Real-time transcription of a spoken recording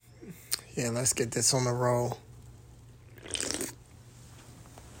Yeah, let's get this on the roll.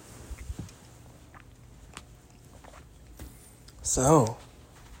 So,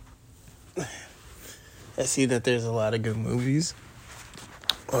 I see that there's a lot of good movies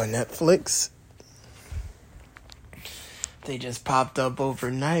on Netflix. They just popped up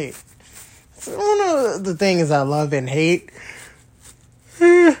overnight. One of the things I love and hate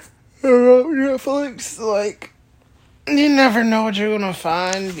about Netflix, like, you never know what you're gonna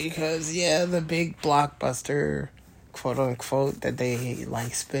find because, yeah, the big blockbuster, quote unquote, that they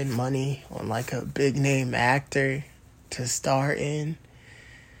like spend money on like a big name actor to star in,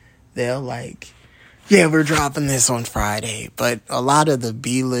 they'll like, yeah, we're dropping this on Friday. But a lot of the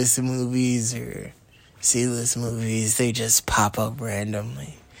B-list movies or C-list movies, they just pop up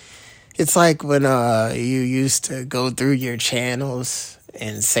randomly. It's like when you used to go through your channels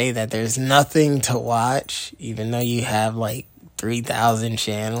and say that there's nothing to watch, even though you have like 3,000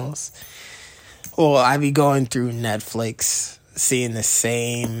 channels. Well, I be going through Netflix, seeing the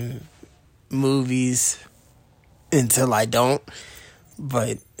same movies until I don't.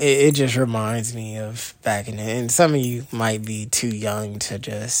 But it just reminds me of back in the day. And some of you might be too young to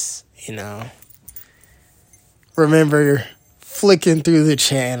just, remember flicking through the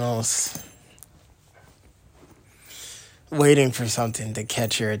channels, waiting for something to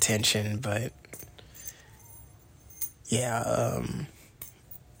catch your attention. But, yeah,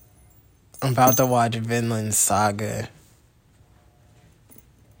 I'm about to watch Vinland Saga.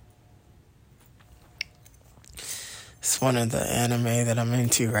 It's one of the anime that I'm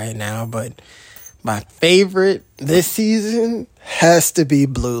into right now, but my favorite this season has to be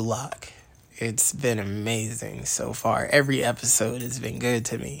Blue Lock. It's been amazing so far. Every episode has been good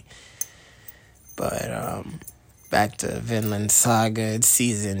to me. But back to Vinland Saga, it's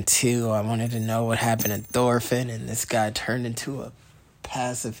season 2. I wanted to know what happened to Thorfinn, and this guy turned into a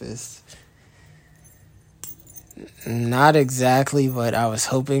pacifist. Not exactly what I was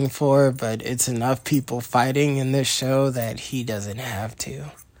hoping for, but it's enough people fighting in this show that he doesn't have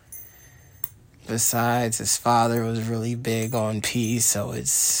to. Besides, his father was really big on peace, so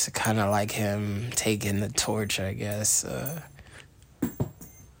it's kind of like him taking the torch, I guess.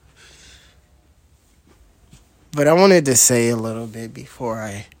 But I wanted to say a little bit before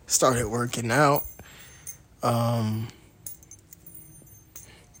I started working out.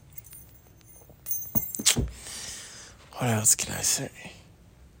 What else can I say?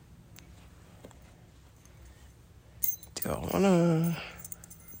 I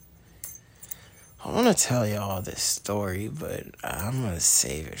want to tell y'all this story, but I'm going to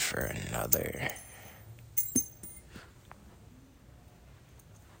save it for another.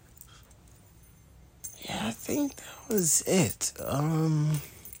 Yeah, I think that was it.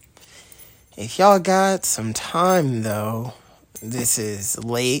 If y'all got some time, though, this is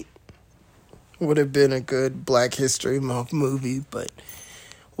late. Would have been a good Black History Month movie, but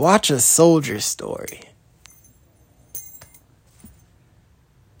watch A Soldier Story.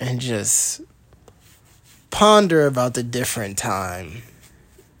 And just ponder about the different time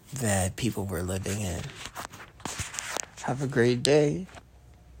that people were living in. Have a great day.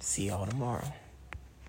 See y'all tomorrow.